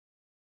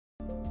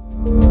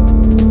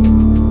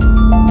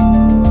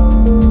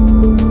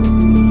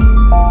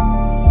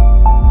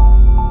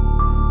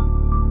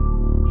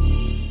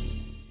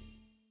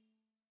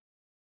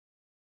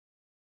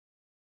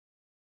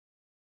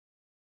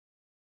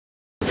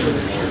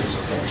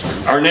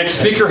Our next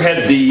speaker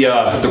had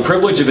the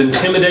privilege of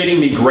intimidating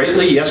me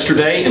greatly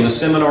yesterday in the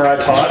seminar I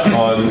taught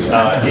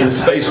on in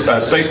space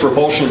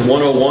Propulsion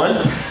 101.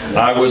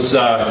 I was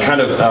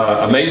kind of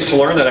amazed to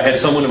learn that I had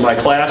someone in my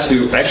class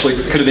who actually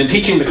could have been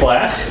teaching the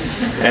class,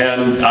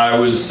 and I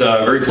was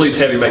very pleased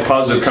to have you make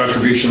positive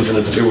contributions, and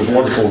it was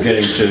wonderful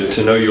getting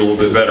to know you a little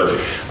bit better.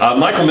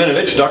 Michael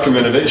Minovitch, Dr.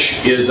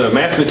 Minovitch, is a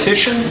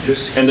mathematician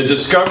and the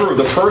discoverer of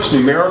the first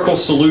numerical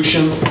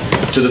solution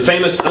to the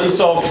famous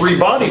unsolved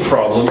three-body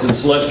problems in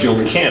celestial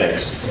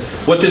mechanics.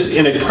 What this,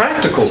 in a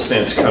practical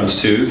sense,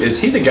 comes to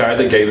is he's the guy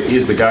that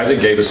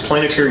gave us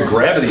planetary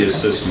gravity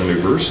assist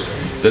maneuvers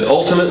that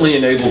ultimately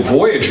enabled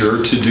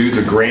Voyager to do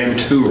the Grand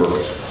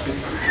Tour.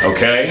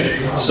 Okay?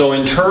 So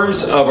in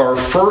terms of our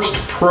first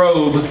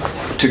probe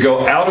to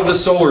go out of the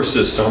solar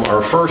system,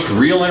 our first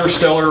real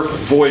interstellar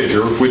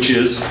Voyager, which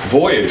is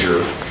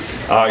Voyager,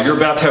 you're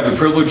about to have the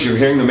privilege of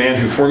hearing the man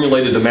who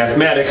formulated the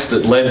mathematics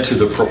that led to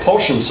the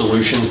propulsion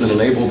solutions that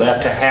enabled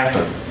that to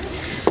happen.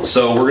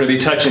 So we're going to be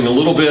touching a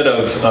little bit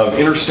of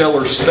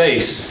interstellar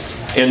space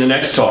in the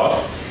next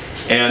talk.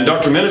 And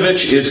Dr.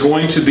 Minovitch is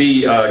going to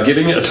be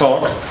giving a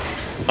talk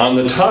on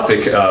the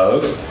topic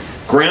of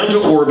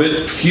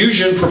ground-to-orbit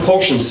fusion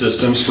propulsion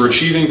systems for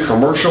achieving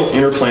commercial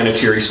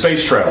interplanetary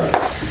space travel.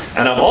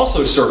 And I'm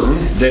also certain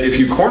that if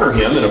you corner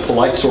him in a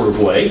polite sort of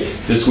way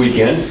this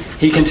weekend,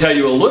 he can tell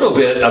you a little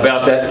bit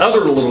about that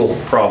other little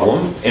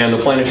problem and the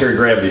planetary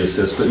gravity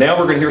assist. But now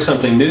we're going to hear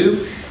something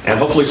new and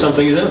hopefully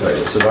something is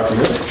innovative. So Dr.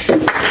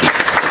 Minovitch.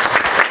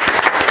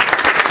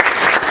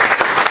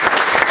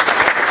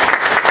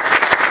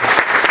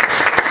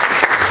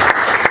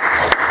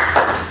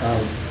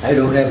 I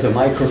don't have the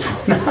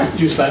microphone.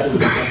 Use that.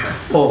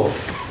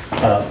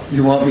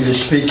 You want me to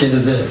speak into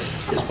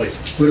this? Yes, please.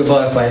 What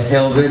about if I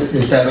held it?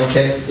 Is that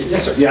okay?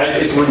 Yes, sir. Yeah,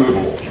 it's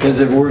removable. Does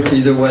it work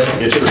either way?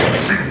 It sure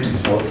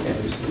does.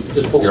 Okay.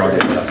 Just pull You're all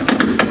straight.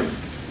 good.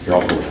 You're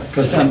all good.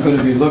 Because I'm going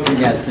to be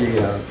looking at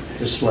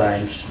the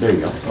slides. There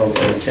you go.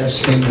 Okay,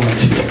 testing 1, 2,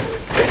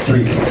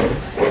 3.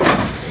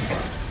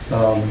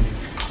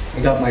 I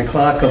got my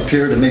clock up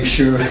here to make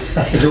sure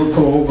I don't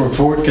go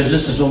overboard because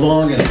this is a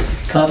long and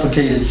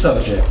complicated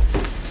subject.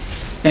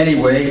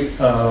 Anyway,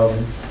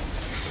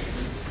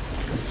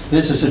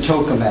 this is a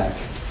tokamak.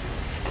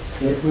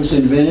 It was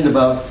invented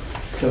about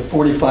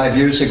 45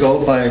 years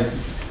ago by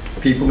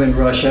people in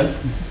Russia.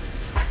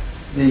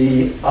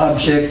 The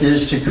object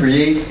is to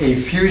create a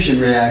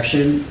fusion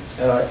reaction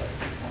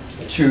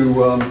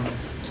to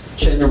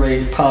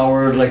generate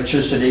power,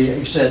 electricity,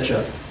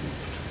 etc.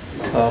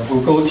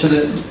 We'll go to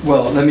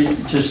let me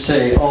just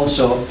say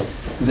also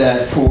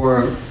that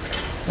for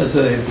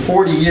the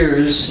 40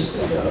 years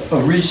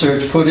of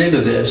research put into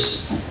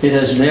this, it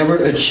has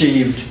never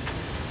achieved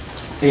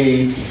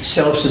a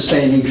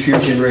self-sustaining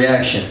fusion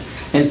reaction.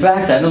 In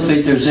fact, I don't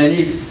think there's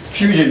any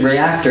fusion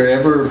reactor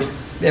ever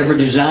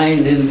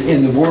designed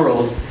in the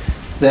world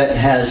that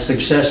has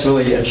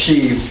successfully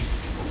achieved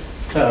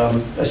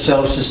a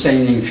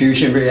self-sustaining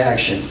fusion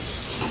reaction.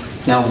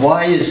 Now,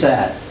 why is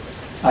that?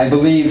 I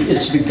believe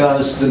it's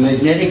because the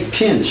magnetic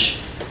pinch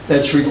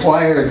that's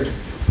required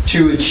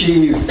to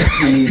achieve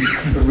the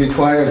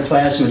required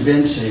plasma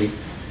density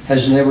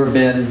has never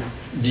been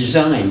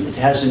designed. It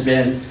hasn't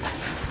been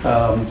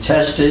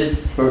tested.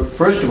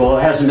 First of all,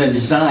 it hasn't been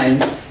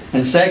designed,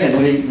 and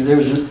secondly,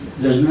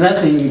 there's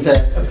nothing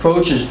that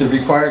approaches the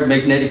required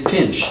magnetic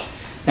pinch.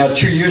 Now,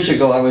 2 years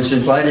ago, I was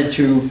invited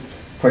to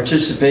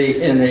participate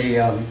in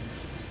a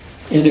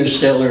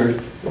interstellar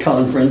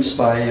conference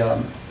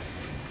by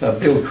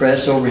Bill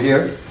Kress over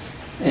here,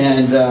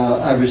 and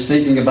I was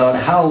thinking about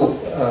how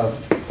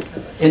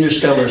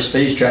interstellar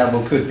space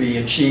travel could be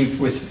achieved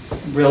with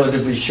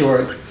relatively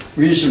short,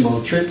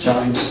 reasonable trip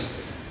times.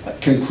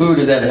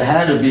 Concluded that it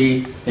had to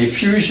be a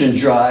fusion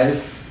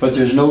drive, but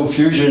there's no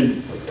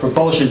fusion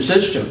propulsion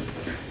system.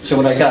 So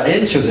when I got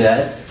into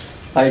that,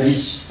 I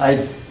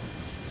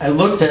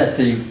looked at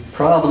the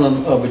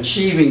problem of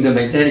achieving the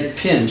magnetic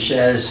pinch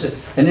as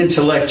an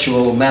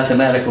intellectual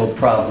mathematical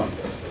problem.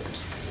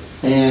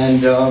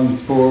 And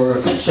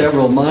for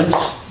several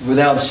months,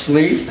 without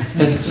sleep,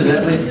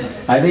 incidentally,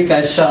 I think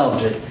I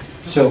solved it.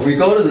 So if we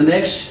go to the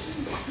next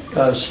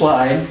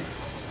slide,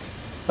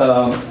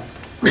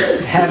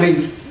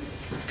 having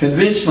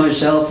convinced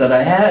myself that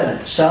I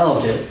had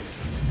solved it,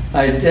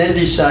 I then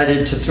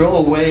decided to throw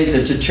away the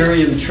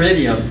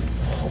deuterium-tritium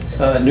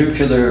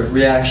nuclear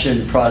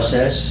reaction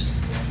process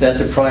that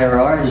the prior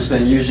art has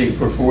been using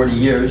for 40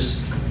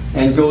 years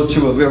and go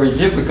to a very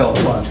difficult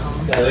one.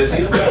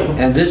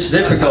 And this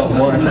difficult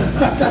one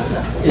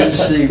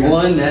is the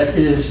one that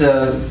is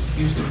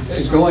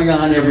going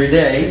on every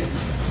day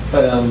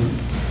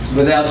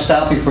without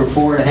stopping for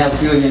 4.5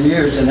 billion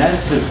years, and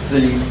that's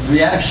the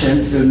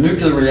reaction, the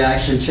nuclear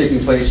reaction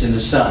taking place in the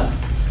sun.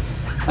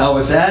 Now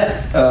with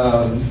that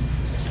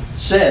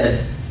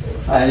said,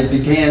 I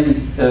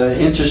began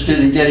interested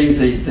in getting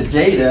the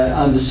data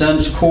on the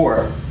sun's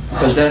core,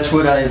 because that's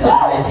what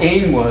my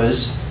aim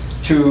was,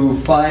 to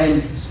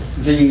find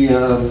the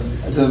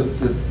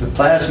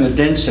plasma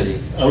density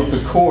of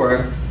the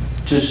core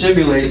to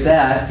simulate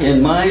that in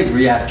my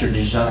reactor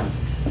design.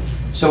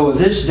 So with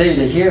this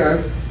data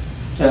here,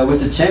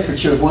 with the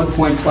temperature of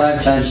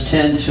 1.5 times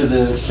 10 to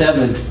the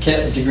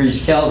 7th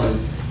degrees Kelvin,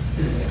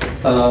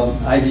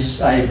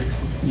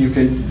 you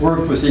can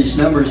work with these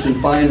numbers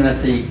and find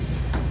that the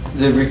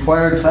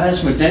required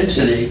plasma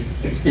density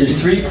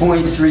is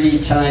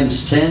 3.3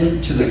 times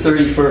 10 to the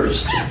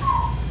 31st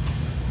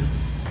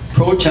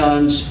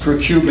protons per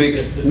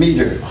cubic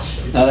meter.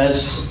 Now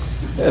that's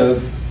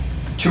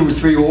 2 or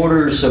 3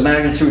 orders of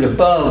magnitude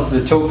above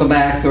the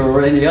tokamak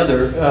or any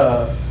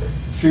other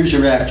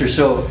fusion reactor.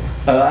 So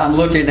I'm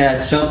looking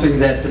at something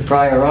that the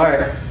prior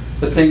art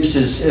thinks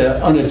is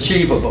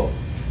unachievable.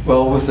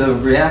 Well, with the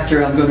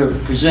reactor I'm going to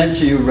present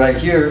to you right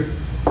here,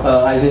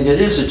 I think it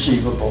is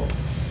achievable.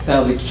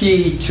 Now the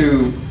key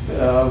to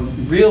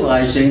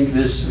realizing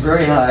this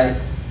very high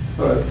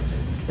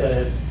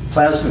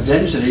plasma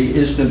density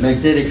is the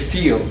magnetic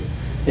field.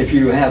 If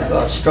you have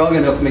a strong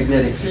enough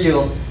magnetic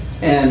field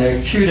and a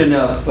acute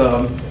enough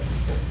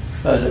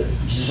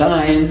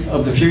design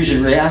of the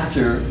fusion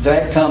reactor,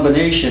 that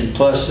combination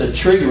plus a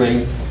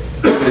triggering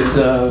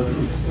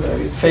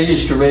with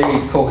phased array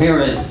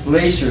coherent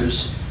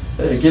lasers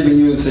giving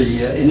you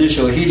the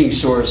initial heating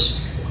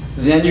source,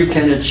 then you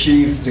can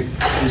achieve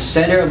the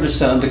center of the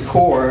sun, the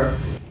core,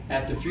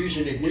 at the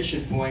fusion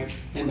ignition point,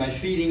 and by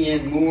feeding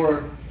in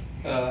more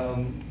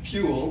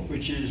fuel,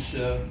 which is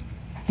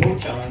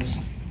photons,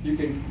 you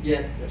can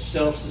get a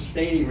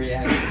self-sustaining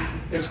reaction.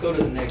 Let's go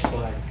to the next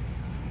slide.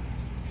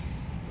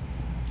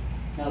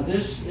 Now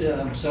this,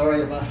 I'm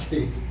sorry about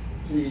the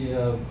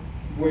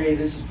way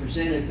this is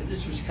presented, but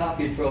this was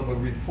copied from a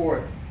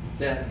report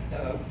that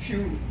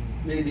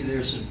maybe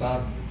there's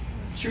about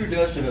 2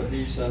 dozen of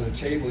these on a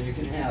table you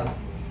can have.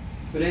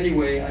 But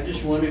anyway, I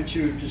just wanted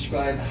to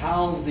describe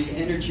how the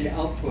energy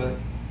output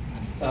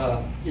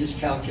is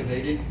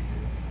calculated.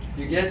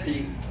 You get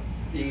the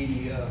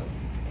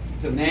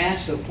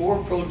mass of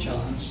 4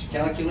 protons,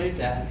 calculate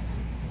that.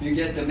 You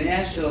get the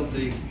mass of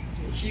the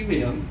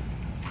helium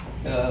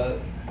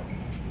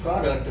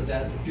product of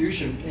that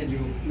fusion, and you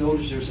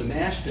notice there's a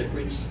mass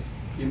difference.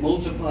 You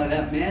multiply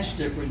that mass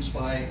difference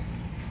by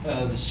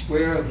the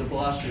square of the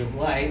velocity of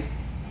light,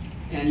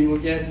 and you will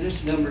get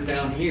this number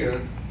down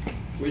here,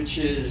 which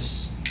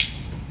is,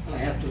 I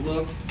have to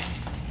look,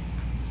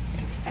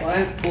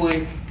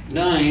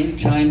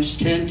 5.9 times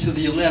 10 to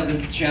the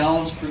 11th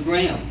joules per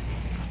gram.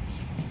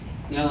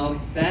 Now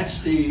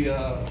that's the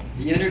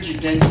energy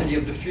density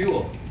of the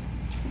fuel.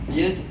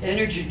 The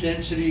energy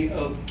density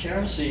of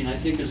kerosene, I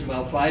think, is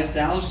about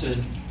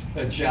 5,000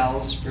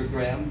 joules per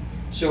gram.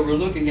 So we're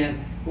looking at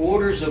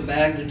orders of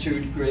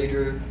magnitude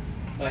greater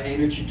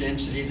energy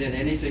density than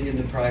anything in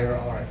the prior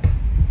art.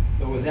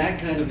 But with that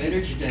kind of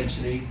energy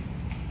density,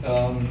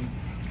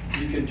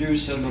 you can do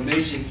some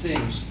amazing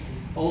things.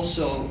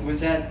 Also, with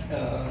that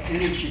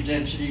energy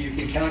density, you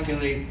can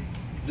calculate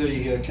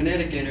the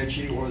kinetic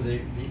energy or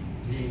the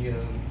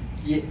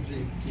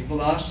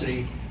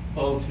velocity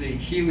of the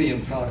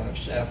helium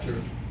products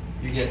after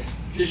you get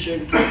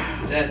fission.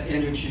 That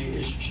energy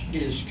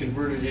is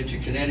converted into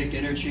kinetic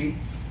energy,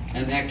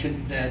 and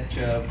that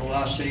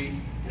velocity,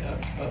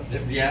 the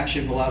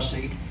reaction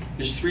velocity,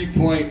 is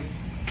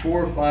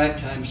 3.45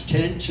 times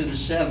 10 to the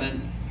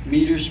 7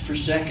 meters per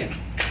second.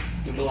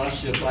 The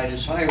velocity of light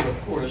is higher,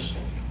 of course,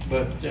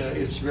 but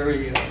it's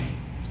very,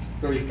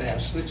 very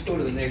fast. Let's go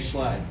to the next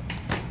slide.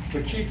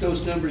 But keep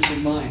those numbers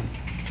in mind.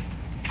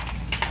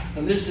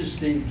 And this is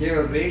the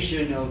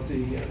derivation of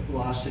the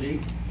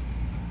velocity.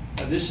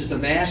 This is the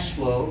mass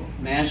flow.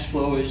 Mass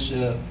flow is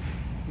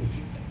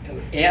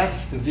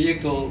F, the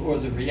vehicle or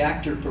the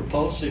reactor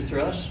propulsive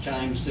thrust,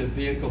 times the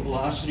vehicle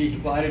velocity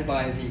divided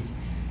by the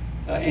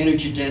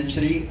energy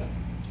density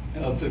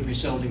of the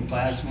resulting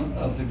plasma,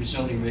 of the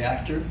resulting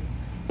reactor.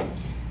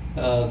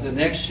 The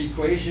next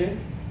equation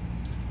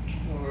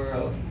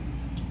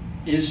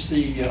is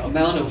the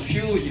amount of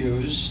fuel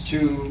used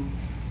to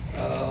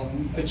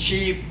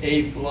achieve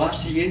a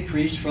velocity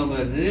increase from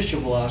an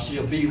initial velocity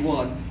of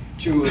v1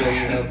 to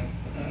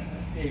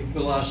a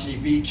velocity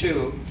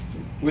v2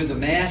 with a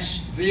mass,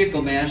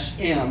 vehicle mass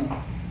m,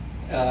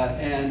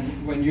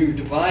 and when you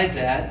divide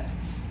that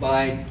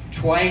by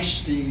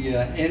twice the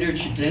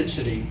energy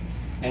density,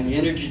 and the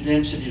energy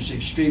density is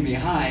extremely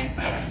high,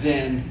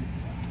 then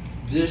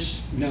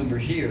this number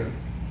here,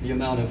 the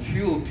amount of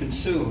fuel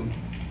consumed,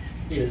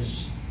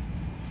 is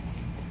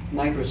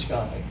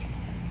microscopic.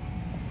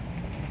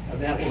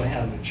 That will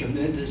have a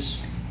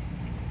tremendous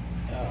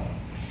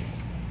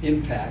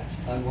impact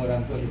on what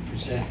I'm going to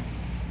present.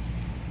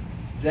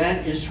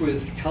 That is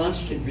with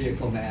constant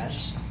vehicle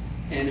mass,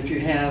 and if you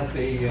have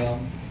a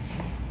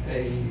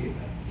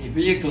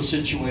vehicle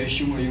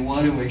situation where you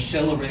want to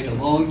accelerate a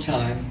long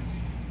time,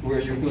 where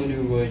you're going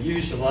to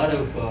use a lot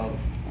of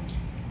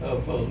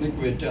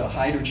liquid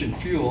hydrogen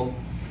fuel,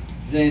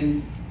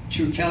 then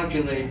to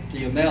calculate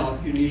the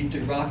amount, you need the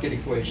rocket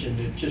equation,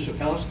 the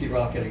Tsikowski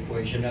rocket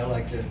equation. I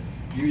like to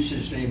use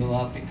his name a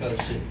lot because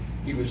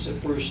he was the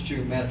first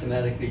to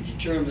mathematically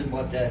determine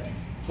what that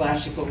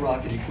classical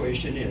rocket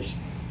equation is.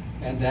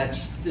 And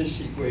that's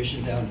this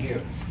equation down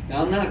here.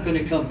 Now, I'm not going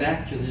to come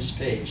back to this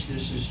page.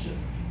 This is,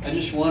 I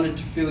just wanted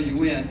to fill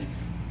you in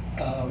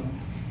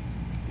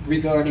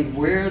regarding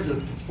where the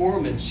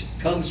performance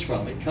comes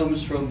from. It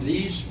comes from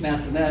these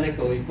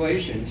mathematical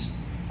equations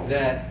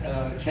that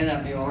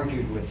cannot be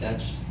argued with.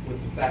 That's what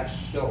the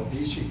facts show.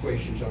 These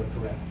equations are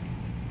correct.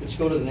 Let's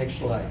go to the next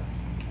slide.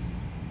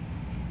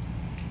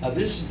 Now,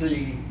 this is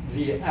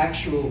the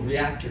actual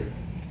reactor.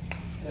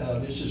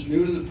 This is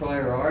new to the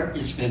prior art.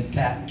 It's been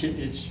patented.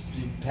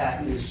 The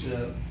patent is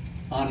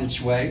on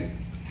its way.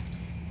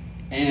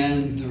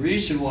 And the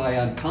reason why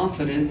I'm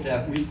confident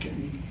that we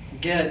can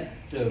get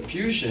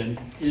fusion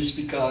is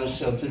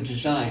because of the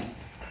design.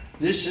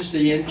 This is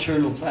the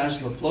internal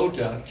plasma flow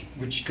duct,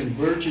 which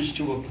converges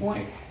to a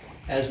point.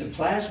 As the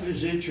plasma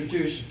is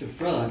introduced at the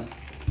front,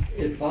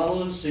 it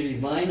follows the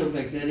line of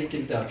magnetic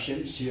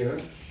inductions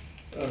here,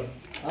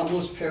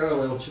 almost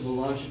parallel to the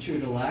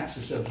longitudinal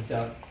axis of the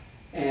duct,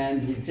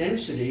 and the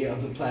density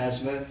of the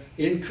plasma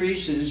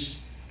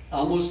increases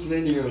almost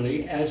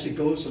linearly as it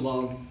goes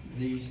along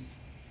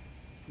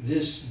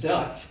this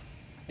duct.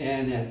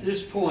 And at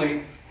this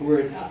point,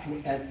 we're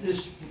at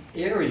this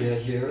area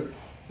here,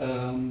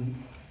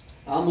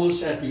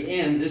 almost at the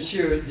end. This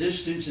here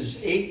distance is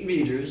 8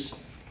 meters.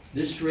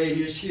 This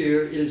radius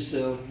here is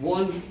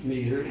 1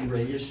 meter in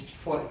radius,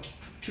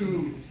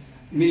 2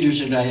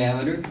 meters in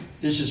diameter.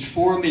 This is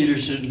 4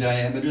 meters in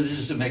diameter. This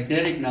is a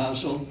magnetic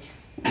nozzle.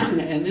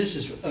 And this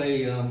is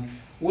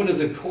one of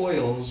the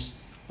coils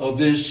of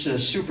this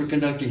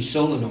superconducting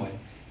solenoid.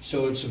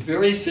 So it's a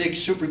very thick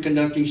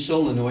superconducting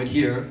solenoid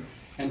here.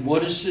 And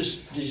what does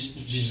this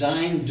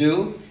design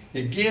do?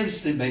 It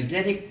gives the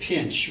magnetic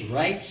pinch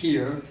right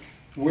here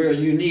where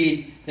you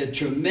need a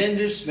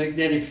tremendous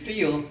magnetic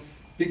field,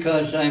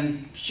 because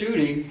I'm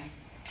shooting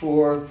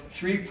for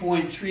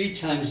 3.3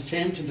 times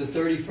 10 to the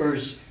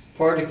 31st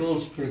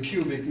particles per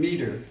cubic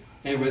meter.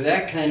 And with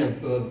that kind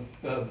of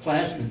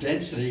plasma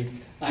density,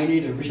 I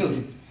need a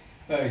really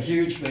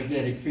huge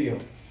magnetic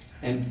field.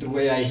 And the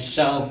way I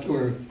solved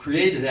or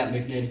created that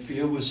magnetic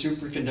field was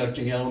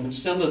superconducting elements.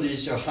 Some of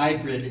these are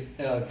hybrid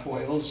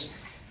coils,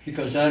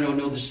 because I don't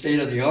know the state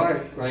of the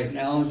art right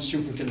now in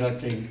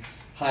superconducting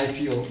high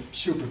field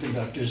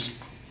superconductors.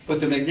 But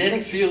the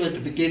magnetic field at the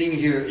beginning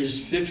here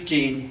is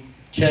 15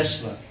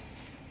 Tesla.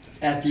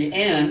 At the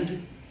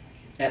end,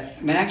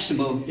 at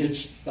maximum,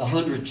 it's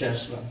 100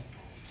 Tesla.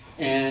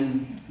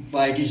 And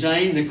by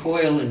designing the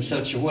coil in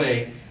such a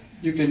way,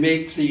 you can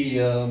make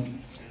the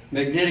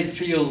magnetic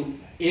field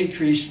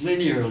increase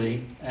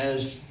linearly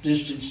as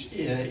distance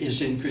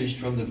is increased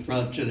from the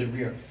front to the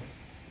rear.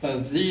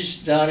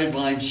 These dotted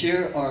lines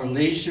here are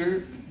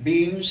laser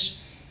beams.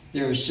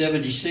 There are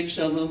 76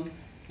 of them.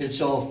 It's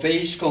all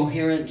phase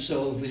coherent,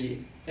 so the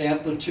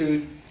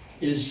amplitude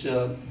is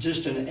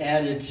just an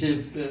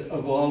additive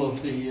of all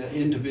of the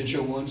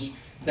individual ones.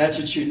 That's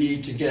what you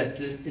need to get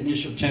the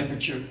initial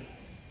temperature.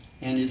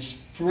 And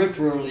it's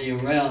peripherally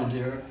around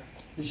there.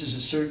 This is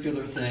a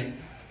circular thing.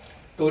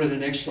 Go to the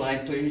next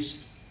slide, please.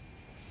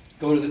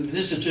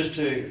 This is just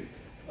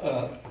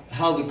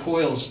how the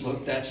coils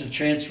look. That's a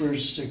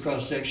transverse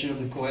cross-section of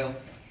the coil.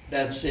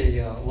 That's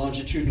a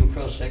longitudinal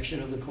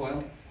cross-section of the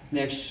coil.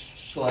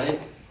 Next slide.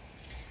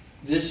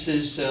 This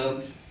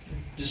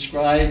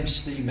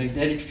describes the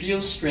magnetic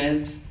field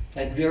strength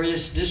at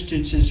various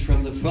distances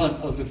from the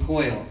front of the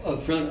coil,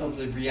 front of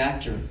the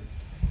reactor.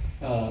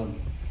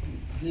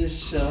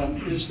 This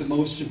is the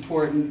most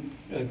important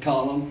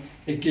column.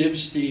 It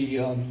gives the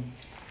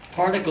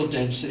particle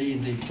density,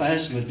 the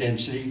plasma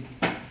density,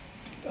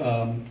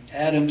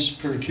 atoms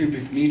per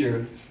cubic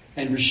meter,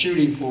 and we're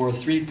shooting for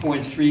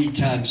 3.3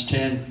 times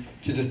 10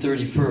 to the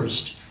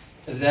 31st.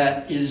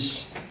 That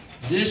is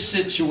this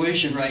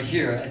situation right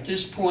here. At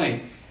this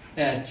point,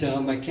 I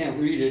can't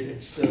read it,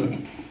 it's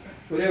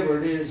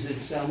whatever it is,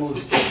 it's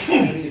almost, I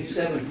think it's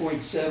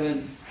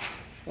 7.7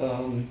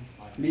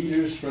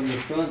 meters from the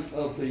front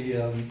of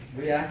the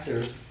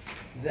reactor.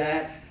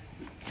 That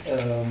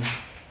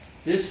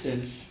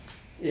distance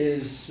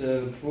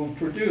will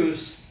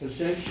produce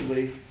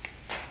essentially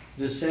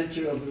the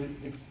center of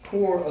the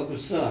core of the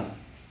sun,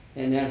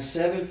 and that's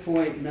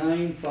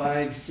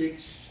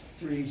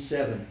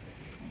 7.95637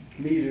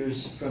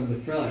 meters from the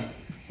front,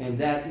 and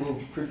that will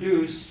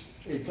produce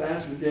a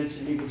plasma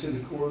density equal to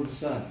the core of the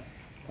sun.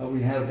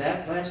 We have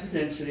that plasma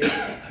density,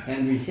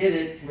 and we hit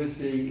it with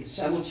the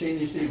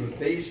simultaneously with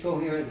phase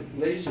coherent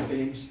laser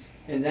beams,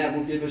 and that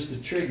will give us the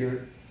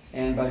trigger.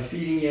 And by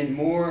feeding in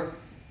more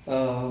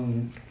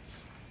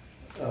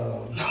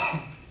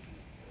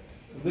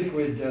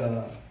liquid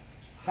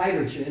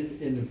hydrogen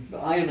in the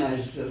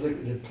ionized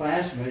liquid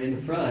plasma in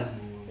the front,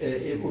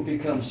 it will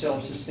become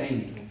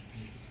self-sustaining.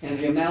 And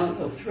the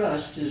amount of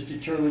thrust is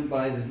determined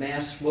by the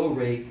mass flow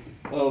rate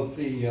of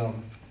the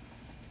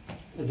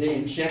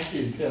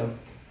injected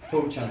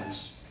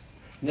photons.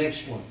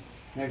 Next one.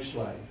 Next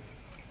slide.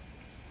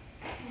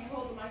 Can you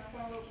hold the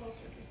microphone a little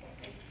closer?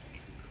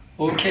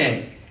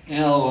 Okay.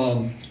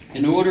 Now,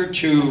 in order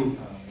to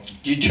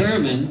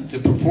determine the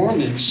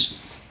performance,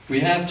 we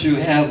have to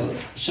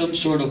have some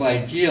sort of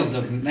idea of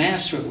the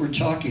mass that we're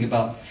talking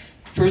about.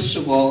 First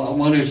of all, I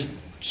want to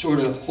sort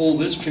of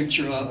hold this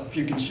picture up, if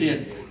you can see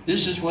it.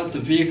 This is what the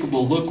vehicle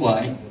will look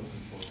like.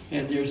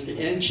 And there's the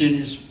engine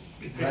is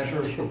right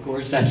here, of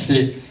course. That's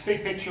the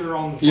Big picture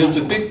on the front. Here's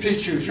the big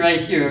picture is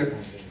right here.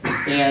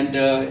 And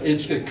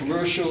it's a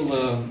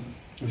commercial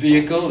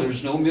vehicle.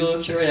 There's no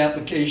military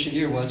application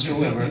here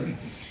whatsoever.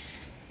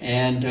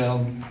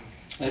 And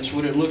that's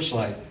what it looks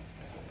like.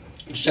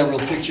 Several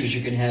pictures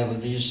you can have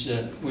of these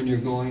when you're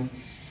going.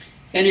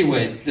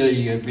 Anyway,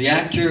 the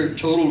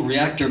total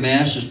reactor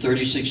mass is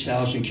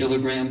 36,000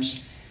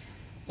 kilograms.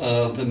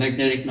 The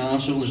magnetic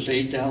nozzle is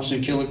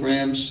 8,000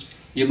 kilograms.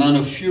 The amount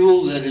of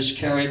fuel that is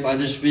carried by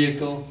this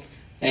vehicle,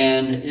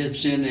 and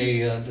it's in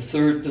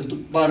the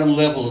bottom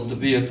level of the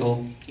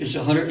vehicle, is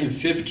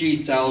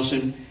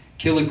 150,000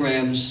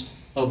 kilograms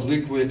of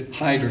liquid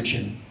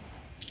hydrogen.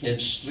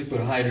 It's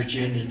liquid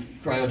hydrogen,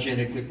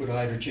 cryogenic liquid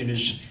hydrogen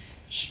is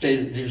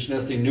stated, there's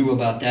nothing new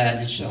about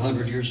that, it's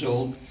 100 years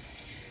old.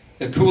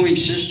 The cooling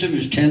system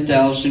is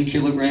 10,000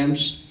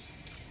 kilograms.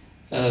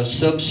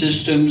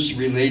 Subsystems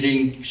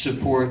relating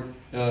support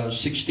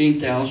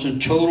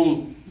 16,000.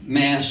 Total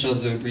mass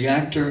of the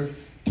reactor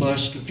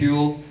plus the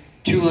fuel,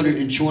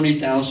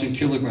 220,000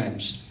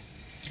 kilograms.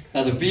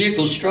 Now the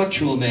vehicle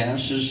structural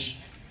mass is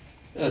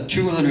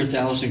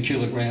 200,000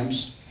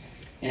 kilograms,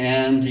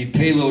 and the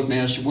payload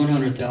mass is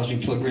 100,000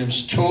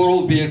 kilograms.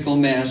 Total vehicle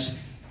mass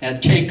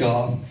at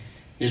takeoff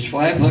is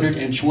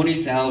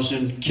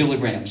 520,000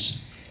 kilograms.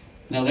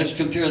 Now let's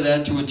compare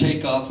that to a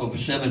takeoff of a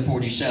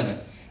 747.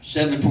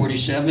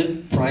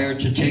 747 prior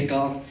to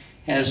takeoff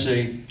has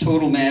a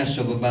total mass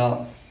of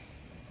about,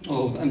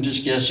 I'm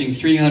just guessing,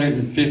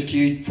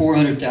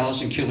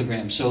 400,000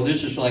 kilograms. So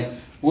this is like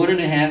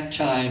 1.5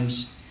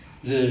 times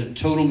the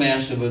total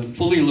mass of a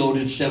fully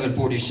loaded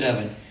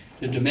 747.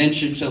 The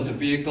dimensions of the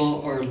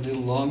vehicle are a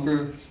little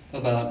longer,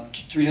 about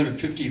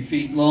 350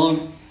 feet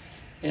long,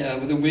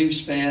 with a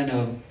wingspan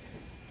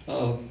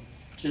of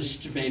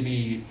just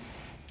maybe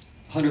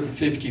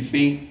 150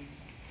 feet.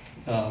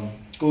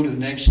 Go to the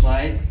next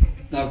slide.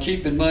 Now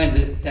keep in mind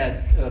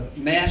that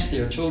mass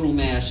there, total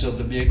mass of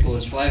the vehicle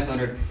is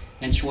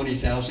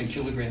 520,000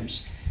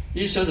 kilograms.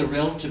 These are the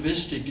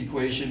relativistic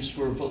equations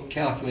for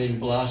calculating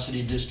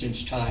velocity,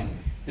 distance, time.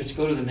 Let's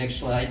go to the next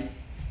slide.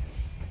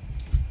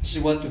 This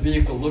is what the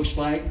vehicle looks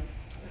like.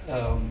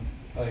 A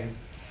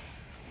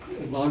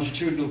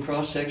longitudinal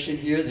cross-section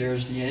here.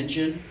 There's the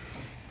engine.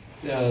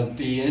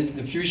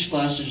 The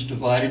fuselage is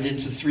divided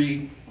into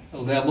 3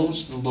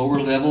 levels. The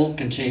lower level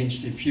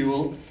contains the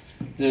fuel.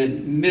 The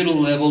middle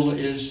level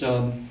is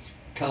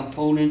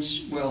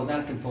components, well,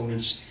 not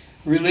components,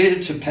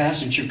 related to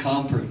passenger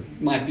comfort.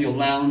 It might be a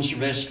lounge,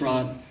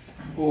 restaurant,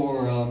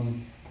 or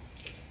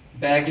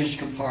baggage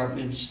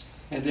compartments.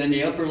 And then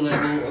the upper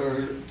level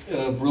are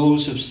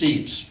rows of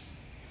seats.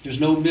 There's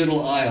no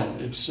middle aisle.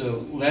 It's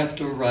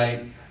left or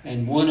right,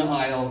 and one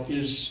aisle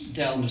is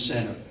down the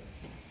center.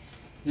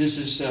 This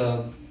is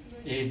a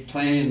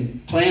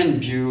plan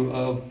view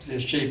of the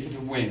shape of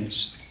the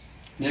wings.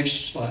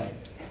 Next slide.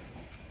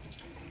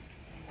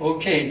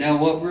 Okay, now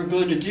what we're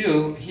going to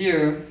do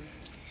here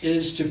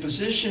is to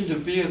position the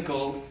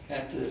vehicle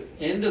at the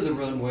end of the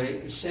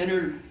runway,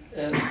 centered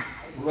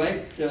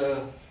right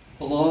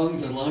along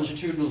the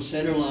longitudinal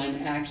center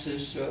line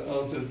axis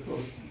of the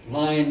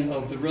line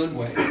of the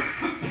runway.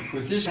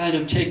 With this kind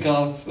of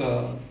takeoff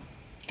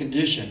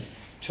condition,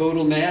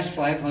 total mass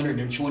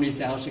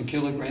 520,000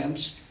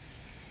 kilograms.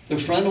 The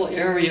frontal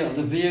area of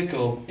the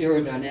vehicle,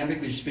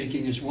 aerodynamically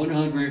speaking, is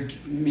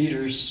 100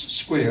 meters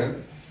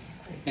square.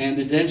 And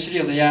the density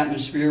of the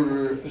atmosphere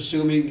we're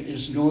assuming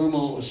is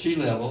normal sea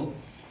level.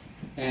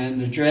 And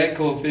the drag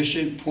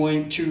coefficient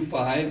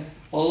 0.25.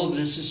 All of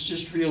this is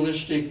just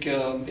realistic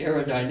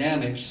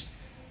aerodynamics.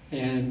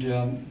 And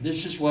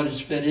this is what is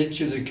fed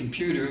into the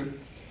computer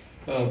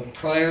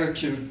prior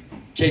to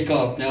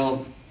takeoff.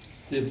 Now,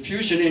 the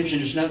fusion engine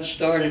is not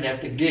started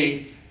at the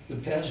gate. The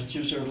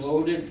passengers are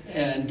loaded,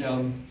 and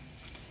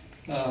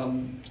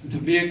the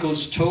vehicle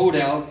is towed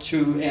out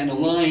to and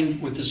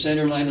aligned with the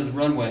center line of the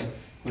runway.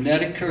 When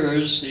that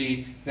occurs,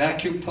 the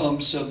vacuum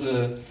pumps of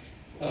the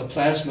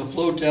plasma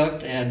flow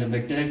duct and the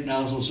magnetic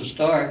nozzles will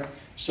start,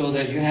 so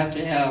that you have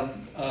to have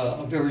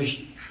a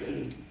very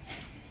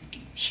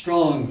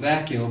strong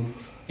vacuum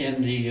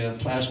in the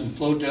plasma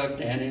flow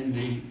duct and in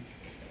the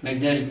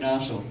magnetic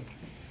nozzle.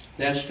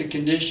 That's the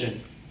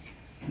condition.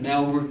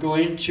 Now we're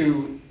going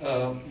to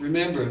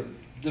remember,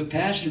 the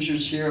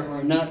passengers here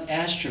are not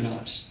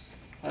astronauts.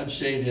 I'd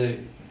say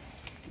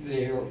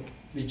they are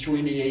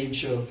between the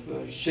age of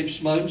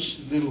 6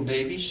 months, little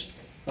babies,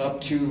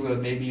 up to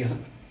maybe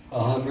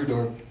 100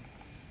 or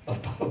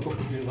above or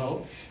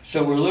below.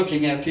 So we're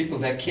looking at people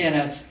that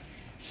cannot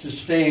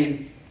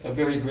sustain a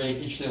very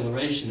great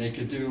acceleration. They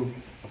could do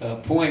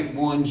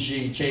 0.1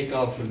 G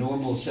takeoff for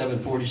normal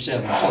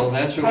 747. So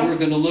that's what we're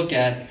going to look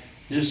at.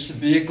 This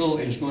vehicle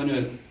is going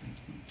to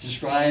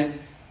describe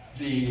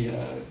the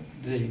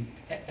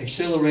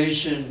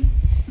acceleration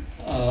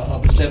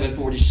of a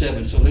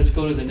 747. So let's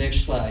go to the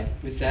next slide.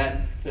 With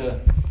that,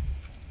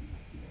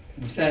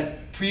 with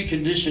that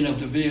precondition of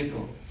the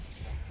vehicle.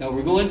 Now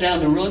we're going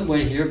down the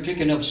runway here,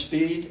 picking up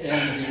speed,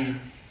 and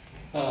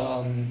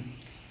the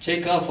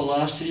takeoff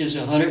velocity is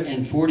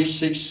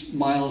 146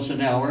 miles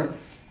an hour,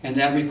 and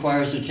that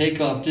requires a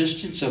takeoff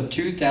distance of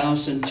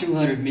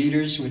 2,200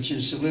 meters, which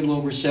is a little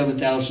over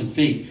 7,000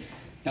 feet.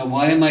 Now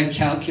why am I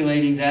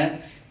calculating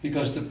that?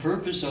 Because the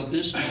purpose of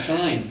this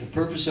design, the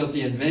purpose of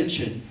the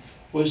invention,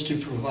 was to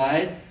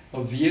provide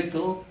a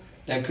vehicle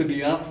that could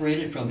be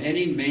operated from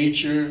any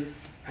major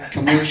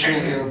commercial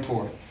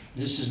airport.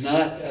 This is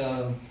not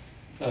a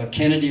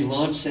Kennedy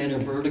Launch Center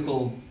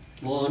vertical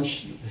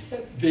launch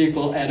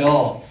vehicle at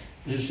all.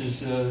 This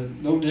is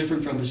no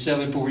different from the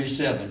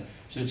 747.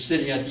 So it's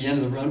sitting at the end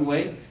of the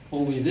runway,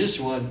 only this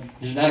one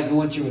is not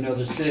going to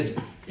another city.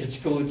 It's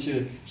going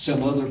to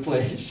some other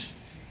place.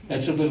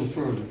 That's a little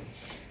further.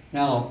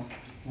 Now,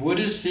 what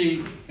is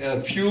the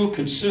fuel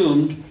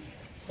consumed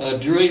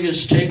during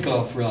this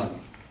takeoff run?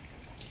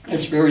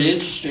 That's very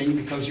interesting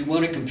because you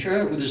want to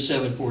compare it with the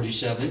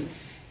 747.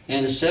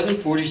 And the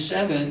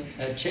 747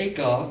 at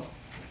takeoff,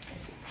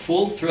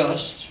 full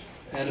thrust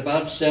at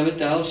about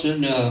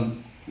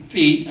 7,000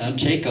 feet on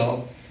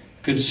takeoff,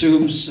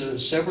 consumes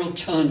several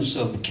tons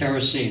of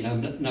kerosene.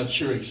 I'm not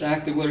sure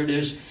exactly what it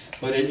is,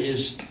 but it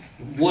is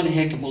one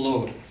heck of a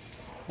load.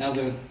 Now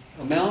the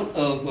amount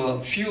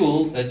of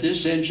fuel that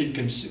this engine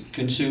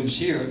consumes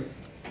here,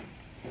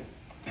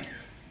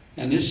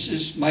 and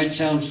this might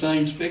sound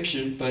science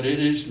fiction, but it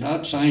is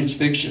not science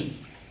fiction.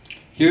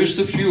 Here's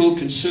the fuel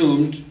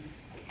consumed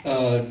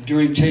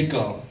during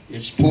takeoff.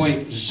 It's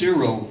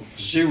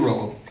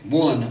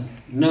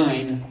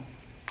 0.0019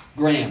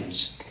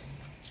 grams.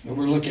 What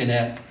we're looking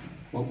at,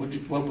 what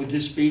would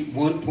this be?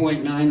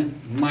 1.9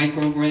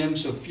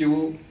 micrograms of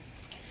fuel.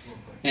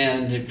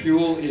 And the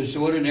fuel is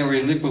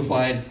ordinary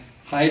liquefied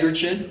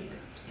hydrogen.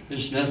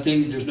 There's no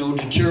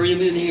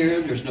deuterium in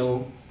here, there's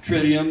no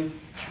tritium.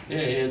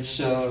 It's,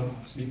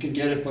 you can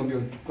get it from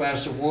your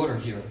glass of water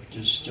here.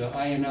 Just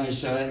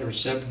ionize that or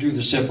do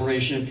the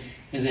separation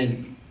and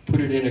then put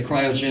it in a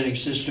cryogenic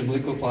system,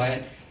 liquefy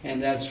it, and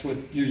that's what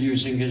you're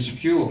using as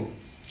fuel.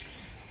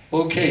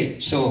 Okay,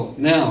 so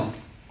now,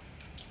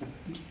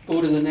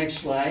 go to the next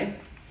slide.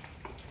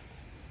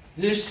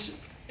 This,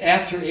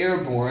 after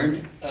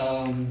airborne,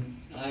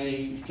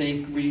 I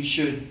think we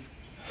should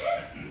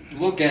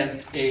look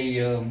at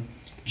a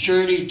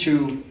journey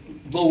to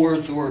low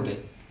Earth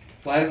orbit,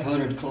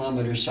 500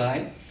 kilometers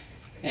high,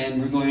 and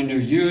we're going to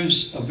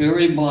use a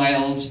very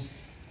mild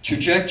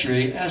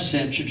trajectory,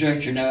 ascent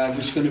trajectory. Now I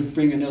was going to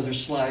bring another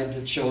slide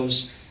that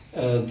shows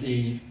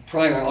the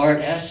prior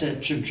art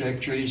ascent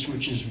trajectories,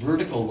 which is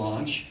vertical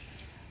launch,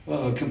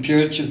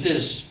 compared to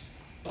this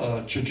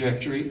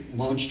trajectory,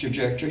 launch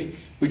trajectory,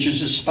 which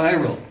is a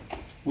spiral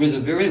with a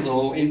very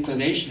low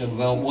inclination of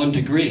about 1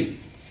 degree.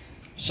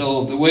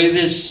 So the way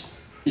this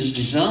is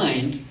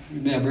designed,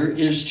 remember,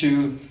 is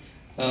to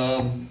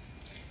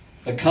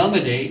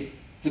accommodate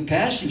the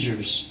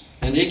passengers,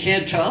 and they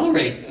can't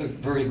tolerate a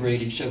very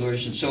great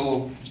acceleration.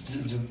 So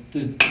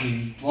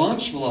the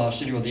launch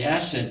velocity, or the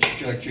ascent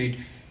trajectory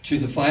to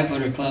the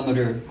 500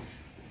 kilometer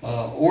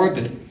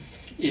orbit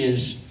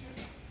is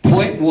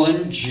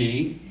 0.1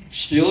 g.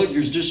 Still,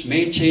 you're just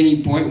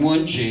maintaining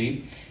 0.1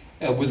 g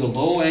with a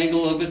low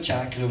angle of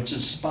attack. So it's a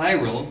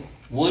spiral,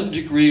 1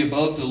 degree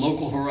above the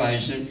local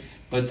horizon,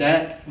 but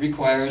that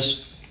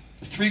requires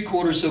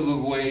 3/4 of the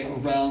way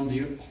around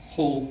the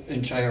whole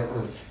entire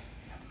Earth.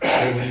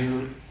 So when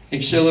you're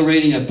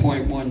accelerating at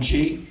 0.1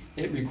 g,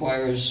 it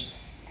requires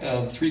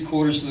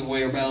 3/4 of the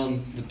way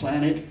around the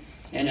planet,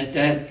 and at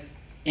that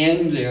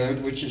end there,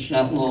 which is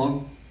not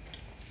long,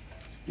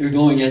 you're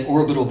going at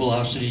orbital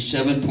velocity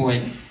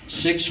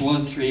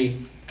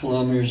 7.613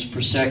 kilometers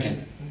per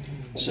second.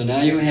 So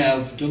now you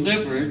have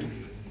delivered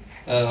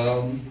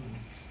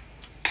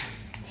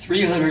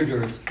 300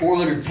 or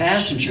 400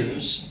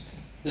 passengers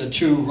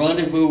to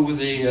rendezvous with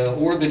a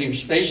orbiting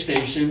space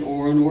station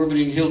or an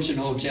orbiting Hilton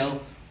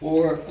hotel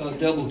or a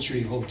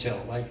Doubletree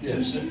hotel like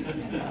this.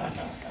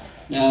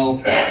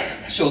 Now,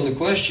 so the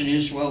question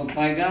is, well,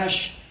 my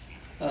gosh,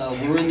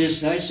 we're in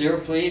this nice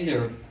airplane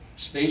or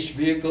space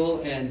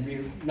vehicle and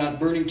we're not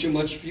burning too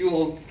much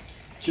fuel.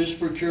 Just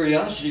for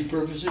curiosity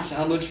purposes,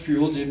 how much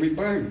fuel did we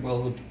burn?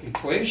 Well, the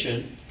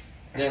equation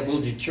that will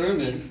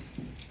determine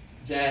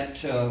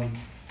that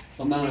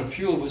amount of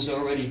fuel was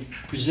already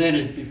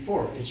presented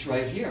before. It's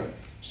right here.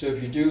 So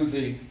if you do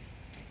the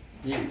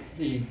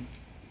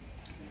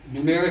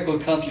numerical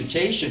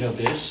computation of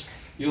this,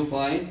 you'll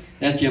find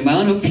that the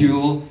amount of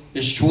fuel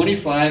is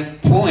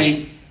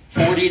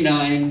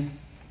 25.49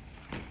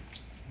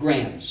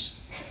 grams.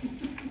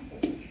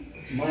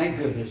 My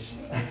goodness,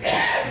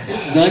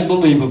 this is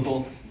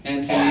unbelievable.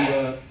 And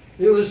to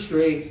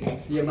illustrate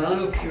the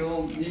amount of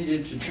fuel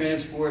needed to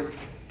transport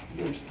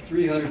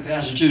 300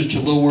 passengers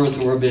to low Earth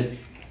orbit,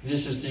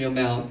 this is the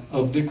amount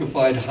of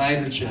liquefied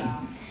hydrogen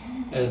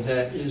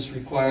that is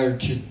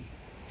required to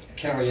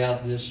carry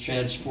out this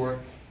transport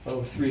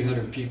of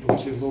 300 people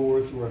to low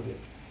Earth orbit.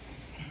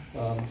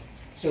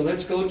 So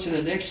let's go to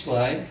the next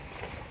slide.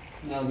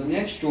 Now the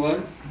next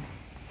one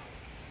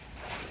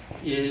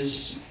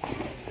is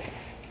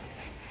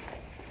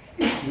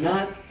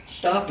not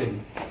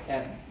stopping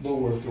at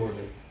low Earth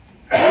orbit.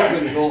 We're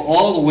going to go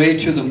all the way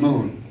to the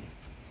moon.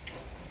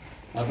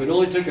 Now, if it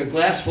only took a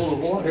glass full of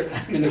water,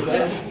 a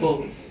glass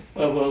full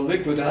of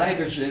liquid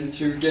hydrogen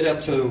to get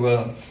up to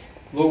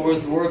low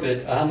Earth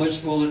orbit, how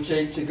much will it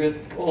take to get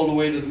all the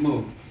way to the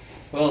moon?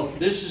 Well,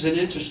 this is an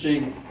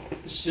interesting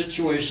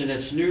situation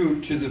that's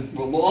new to the,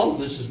 well, all of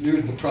this is new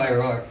to the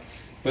prior art.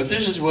 But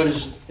this is what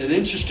is an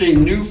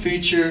interesting new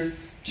feature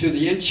to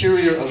the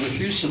interior of the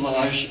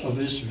fuselage of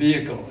this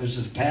vehicle. This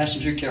is a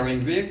passenger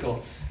carrying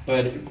vehicle,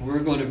 but we're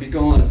going to be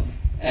going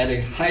at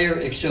a higher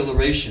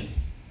acceleration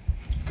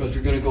because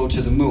we're going to go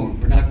to the moon.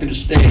 We're not going to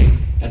stay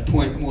at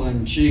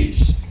 0.1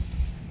 Gs.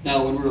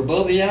 Now, when we're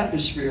above the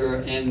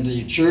atmosphere and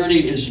the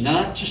journey is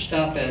not to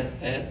stop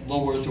at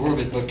low Earth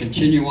orbit, but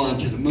continue on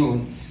to the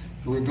moon,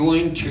 we're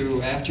going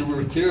to, after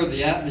we're clear of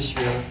the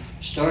atmosphere,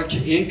 start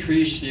to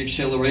increase the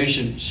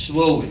acceleration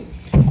slowly.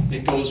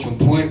 It goes from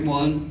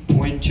 0.1,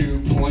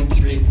 0.2,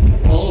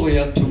 0.3, all the way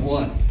up to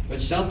 1. But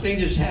something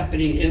is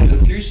happening in the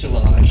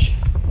fuselage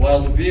while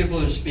the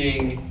vehicle is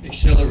being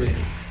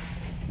accelerated.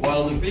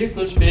 While the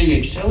vehicle is being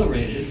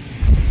accelerated,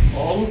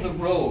 all of the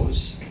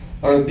rows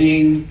are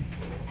being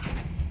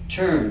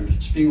turned,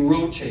 it's being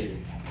rotated,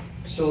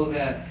 so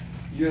that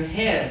your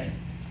head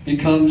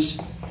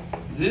becomes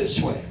this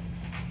way,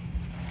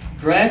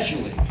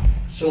 gradually,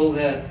 so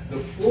that the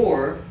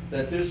floor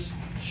that this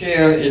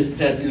chair,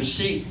 that your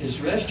seat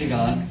is resting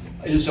on,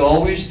 is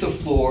always the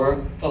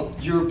floor of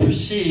your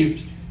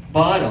perceived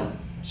bottom.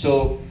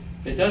 So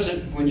it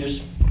doesn't, when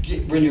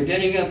you're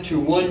getting up to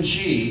 1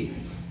 G,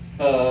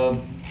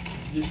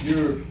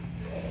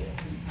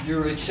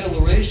 your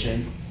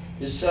acceleration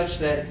is such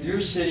that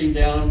you're sitting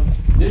down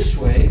this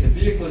way, the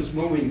vehicle is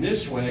moving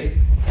this way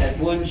at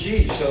 1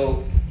 G.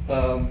 So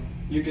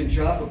you can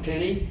drop a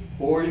penny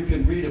or you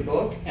can read a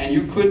book, and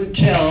you couldn't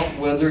tell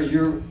whether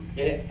you're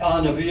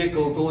on a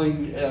vehicle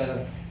going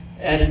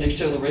at an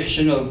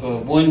acceleration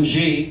of 1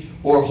 G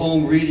or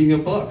home reading a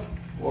book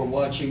or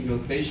watching a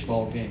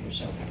baseball game or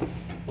something.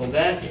 Well,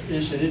 that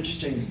is an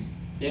interesting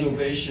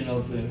innovation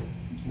of the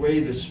way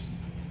this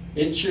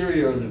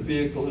interior of the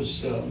vehicle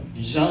is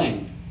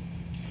designed.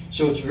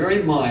 So it's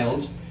very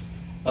mild.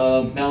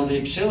 Now the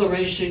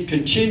acceleration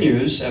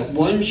continues at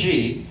 1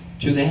 G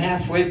to the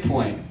halfway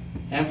point,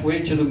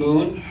 halfway to the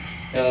moon,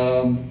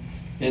 and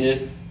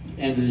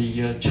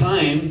the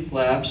time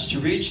lapse to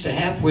reach the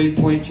halfway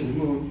point to the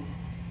moon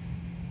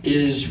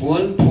is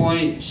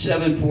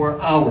 1.74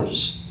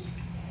 hours.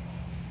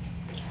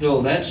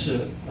 So that's,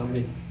 I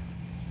mean,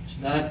 it's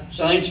not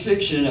science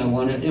fiction. I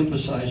want to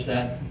emphasize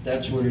that.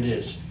 That's what it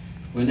is.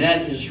 When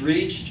that is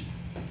reached,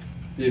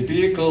 the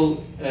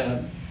vehicle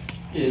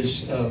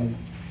is,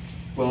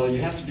 well,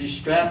 you have to be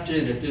strapped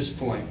in at this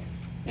point.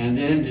 And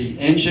then the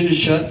engine is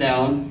shut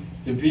down.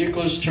 The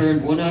vehicle is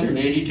turned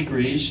 180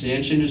 degrees. The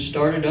engine is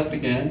started up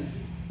again.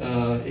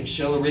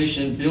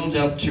 Acceleration builds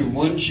up to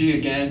 1 G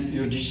again.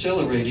 You're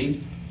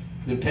decelerating.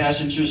 The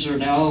passengers are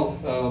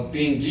now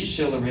being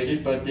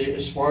decelerated, but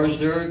as far as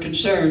they're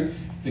concerned,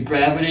 the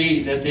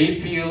gravity that they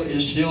feel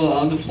is still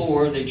on the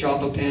floor. They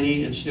drop a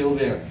penny, it's still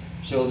there.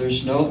 So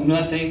there's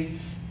nothing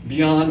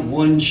beyond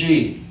 1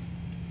 G.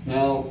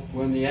 Now,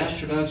 when the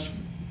astronauts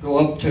go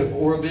up to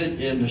orbit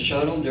in the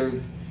shuttle,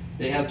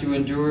 they have to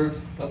endure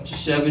up to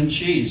 7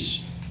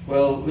 Gs.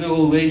 Well, little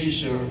old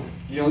ladies or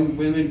young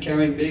women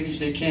carrying babies,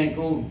 they can't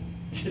go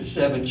to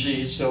 7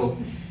 Gs. So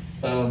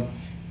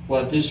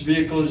what this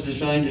vehicle is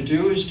designed to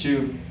do is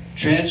to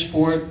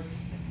transport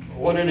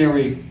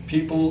ordinary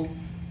people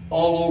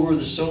all over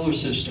the solar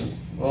system.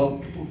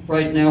 Well,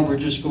 right now we're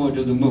just going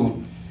to the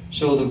moon.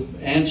 So the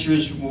answer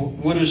is,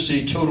 what is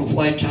the total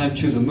flight time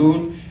to the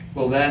moon?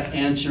 Well, that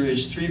answer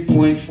is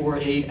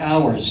 3.48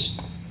 hours.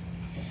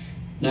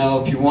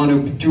 Now, if you want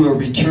to do a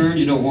return,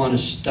 you don't want to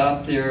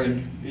stop there,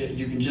 and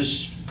you can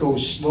just go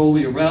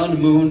slowly around the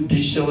moon,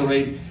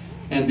 decelerate,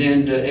 and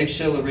then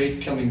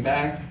accelerate coming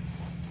back,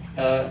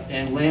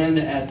 and land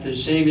at the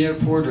same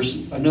airport or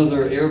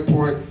another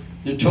airport.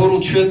 The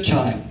total trip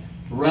time,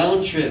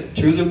 round trip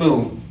to the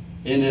moon,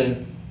 in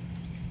an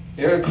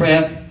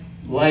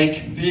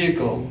aircraft-like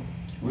vehicle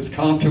with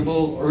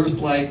comfortable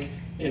Earth-like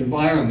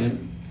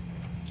environment,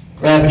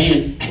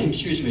 gravity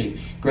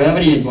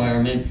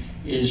environment,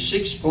 is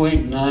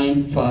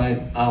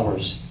 6.95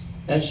 hours.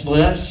 That's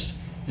less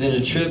than a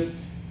trip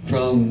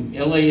from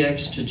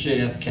LAX to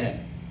JFK.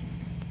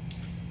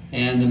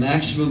 And the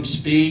maximum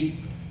speed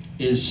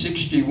is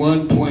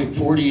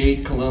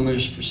 61.48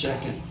 kilometers per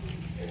second.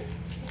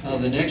 Now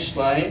the next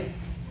slide,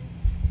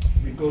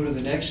 we go to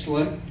the next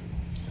one.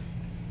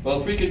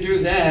 Well, if we could do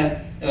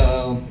that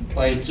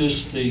by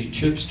just the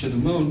trips to the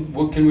moon,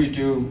 what can we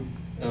do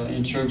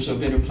in terms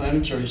of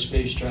interplanetary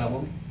space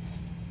travel?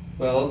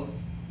 Well,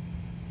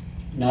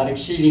 not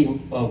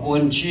exceeding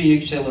 1 G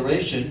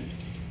acceleration,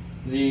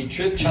 the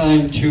trip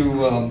time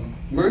to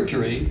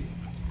Mercury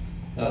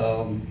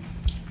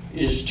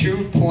is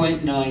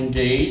 2.9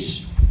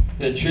 days.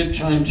 The trip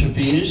time to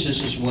Venus,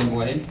 this is one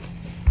way,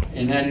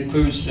 and that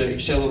includes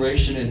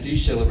acceleration and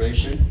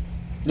deceleration.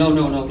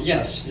 No.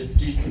 Yes, it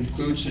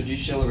includes the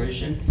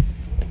deceleration.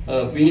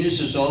 Venus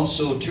is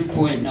also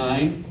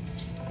 2.9,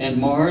 and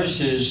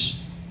Mars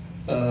is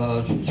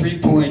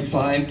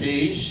 3.5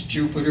 days.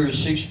 Jupiter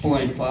is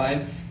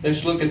 6.5.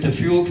 Let's look at the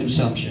fuel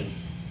consumption.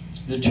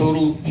 The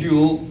total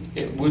fuel,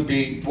 it would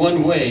be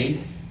one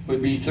way,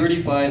 would be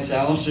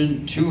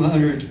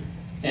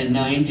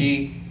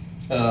 35,290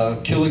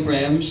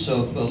 kilograms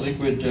of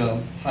liquid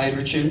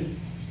hydrogen.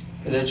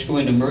 That's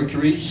going to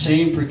Mercury.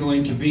 Same for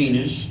going to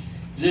Venus.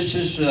 This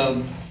is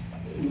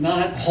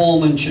not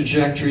Holman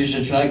trajectories.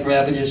 It's not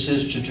gravity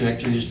assist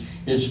trajectories.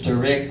 It's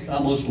direct,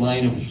 almost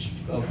line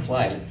of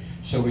flight.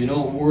 So we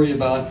don't worry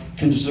about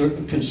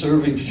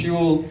conserving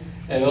fuel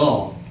at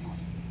all.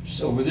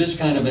 So with this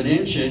kind of an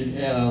engine,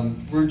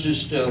 we're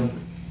just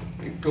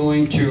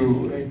going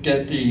to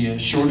get the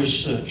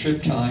shortest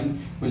trip time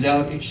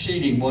without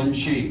exceeding 1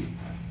 G.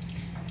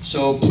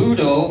 So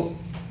Pluto,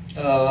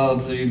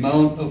 the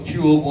amount of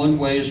fuel one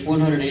way is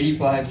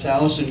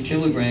 185,000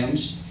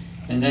 kilograms,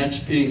 and that's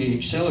being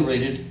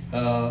accelerated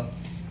at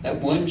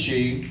 1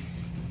 G.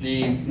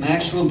 The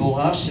maximum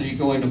velocity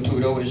going to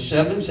Pluto is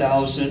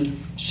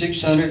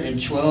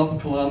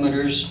 7,612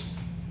 kilometers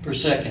per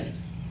second.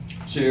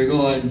 So you're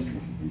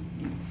going,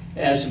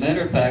 as a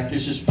matter of fact,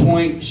 this is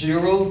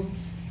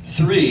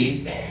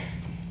 0.03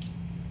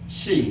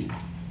 C.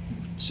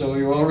 So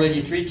you're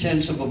already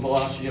 3/10 of a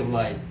velocity of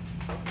light.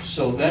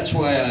 So that's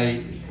why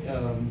I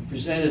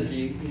presented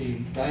the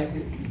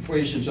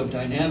equations of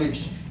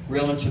dynamics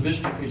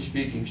relativistically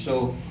speaking.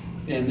 So,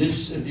 and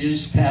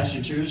these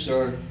passengers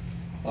are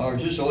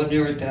just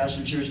ordinary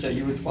passengers that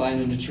you would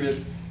find in a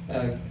trip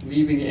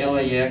leaving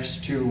LAX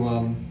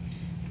to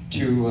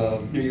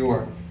New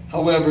York.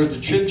 However, the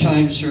trip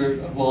times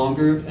are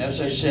longer.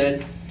 As I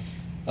said,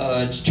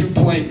 it's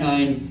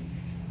 2.9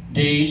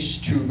 days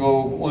to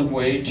go one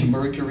way to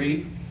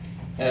Mercury.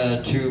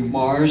 To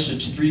Mars,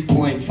 it's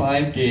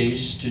 3.5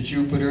 days. To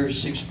Jupiter,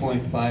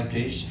 6.5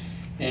 days.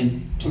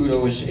 And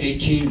Pluto is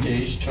 18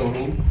 days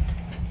total.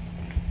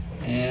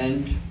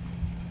 And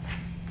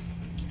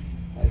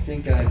I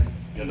think I...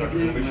 Yeah, Dr.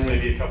 Minovitch,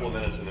 maybe a couple of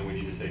minutes and then we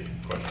need to take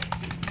questions.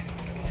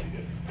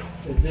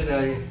 Did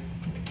I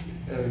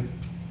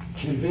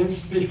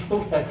convince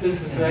people that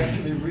this is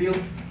actually real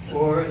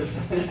or is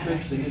science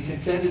fiction? It's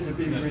intended to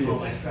be real.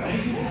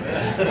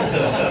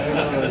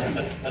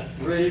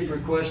 Ready for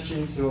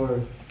questions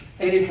or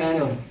any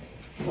kind of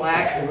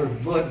flack or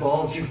mud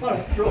balls you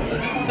want to throw.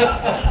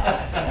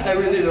 I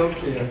really don't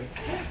care.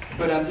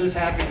 But I'm just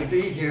happy to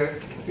be here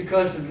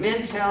because the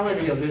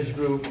mentality of this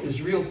group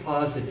is real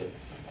positive.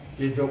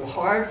 It's a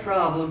hard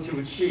problem to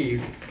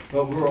achieve,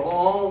 but we're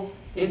all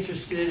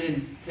interested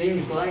in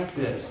things like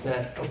this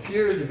that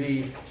appear to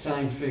be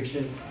science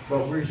fiction,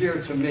 but we're here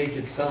to make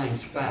it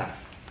science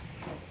fact.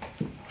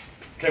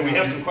 Okay, we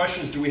have some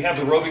questions. Do we have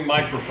the roving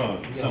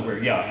microphone somewhere?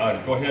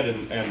 Yeah, go ahead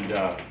and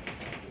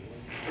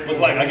look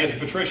like, I guess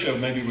Patricia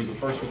maybe was the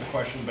first with the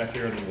question back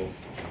there, and then we'll...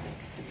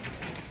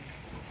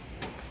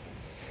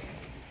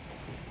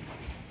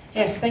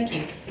 Yes, thank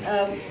you.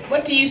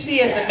 What do you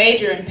see as the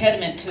major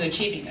impediment to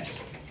achieving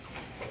this?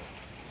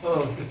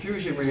 Oh, the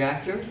fusion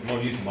reactor. You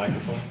want to use the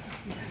microphone?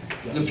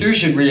 The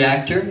fusion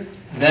reactor,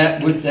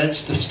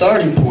 that's the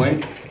starting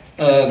point.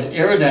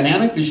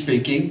 Aerodynamically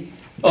speaking,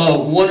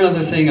 one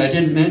other thing I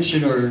didn't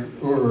mention or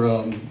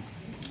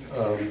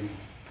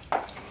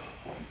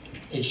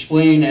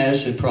explain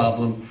as a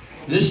problem,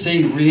 this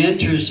thing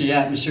re-enters the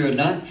atmosphere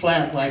not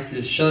flat like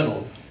this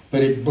shuttle,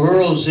 but it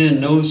burrows in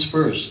nose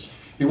first.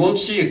 You won't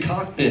see a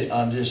cockpit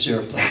on this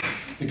airplane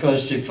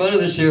because the front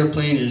of this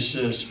airplane is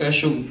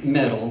special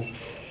metal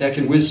that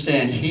can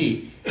withstand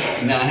heat.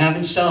 Now, I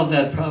haven't solved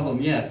that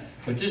problem yet,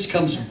 but this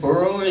comes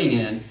burrowing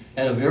in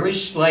at a very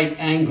slight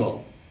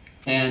angle,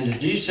 and the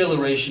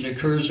deceleration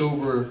occurs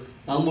over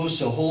almost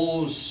the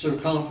whole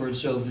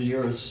circumference of the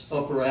Earth's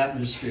upper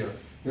atmosphere.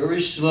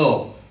 Very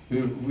slow.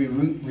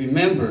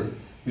 Remember,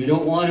 we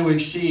don't want to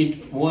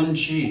exceed 1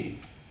 G,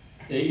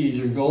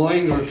 either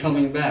going or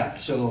coming back.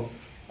 So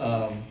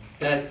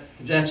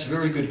that's a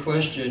very good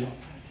question,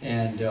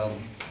 and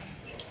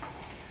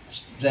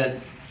that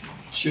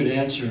should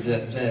answer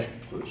that.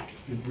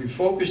 We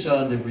focus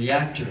on the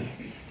reactor.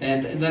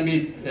 And let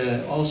me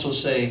also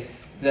say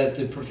that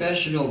the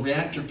professional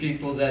reactor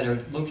people that are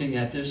looking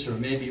at this, or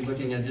maybe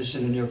looking at this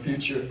in the near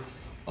future,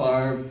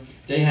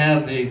 they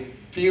have a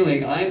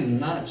feeling. I'm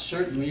not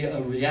certainly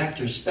a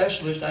reactor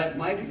specialist.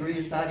 My degree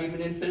is not even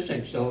in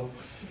physics, so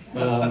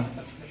I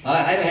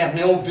have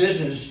no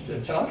business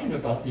talking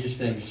about these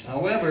things.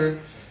 However,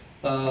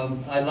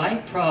 I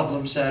like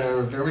problems that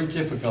are very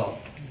difficult.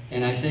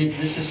 And I think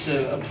this is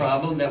a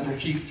problem that will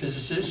keep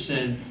physicists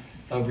and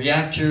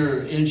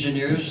reactor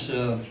engineers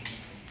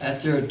at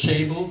their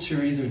table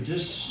to either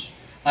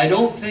I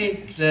don't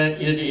think that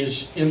it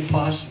is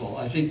impossible.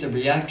 I think the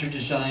reactor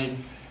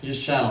design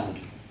is sound.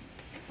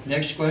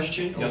 Next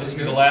question? Yeah, this will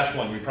be the last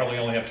one. We probably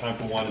only have time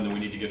for one, and then we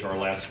need to get to our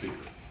last speaker.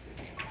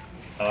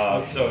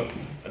 So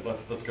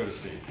let's go to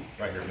Steve,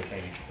 right here,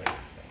 McCain.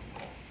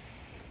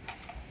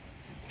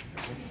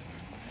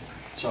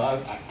 So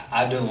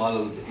I've done a lot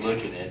of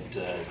looking at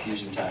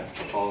fusion type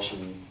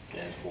propulsion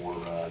and for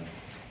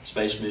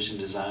space mission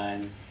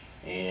design,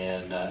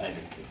 and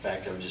in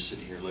fact I was just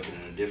sitting here looking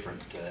at a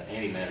different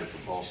antimatter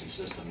propulsion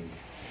system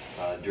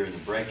during the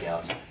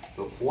breakouts.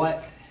 But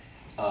what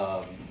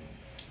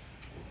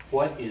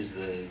is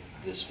the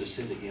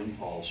specific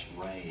impulse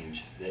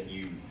range that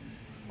you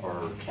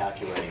are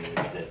calculating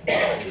that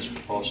this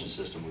propulsion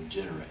system would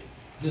generate?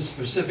 The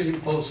specific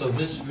impulse of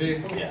this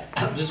vehicle? Yeah.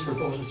 This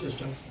propulsion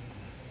system?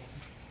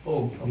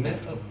 Oh,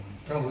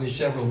 probably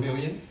several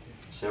million.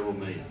 Several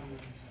million.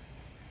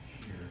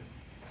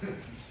 You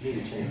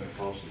need to change the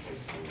propulsion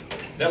system.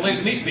 That leaves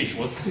me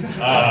speechless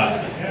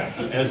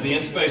as the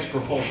in-space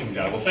propulsion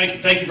guy. Well, thank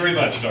you very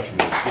much, Dr.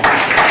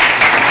 Minovitch.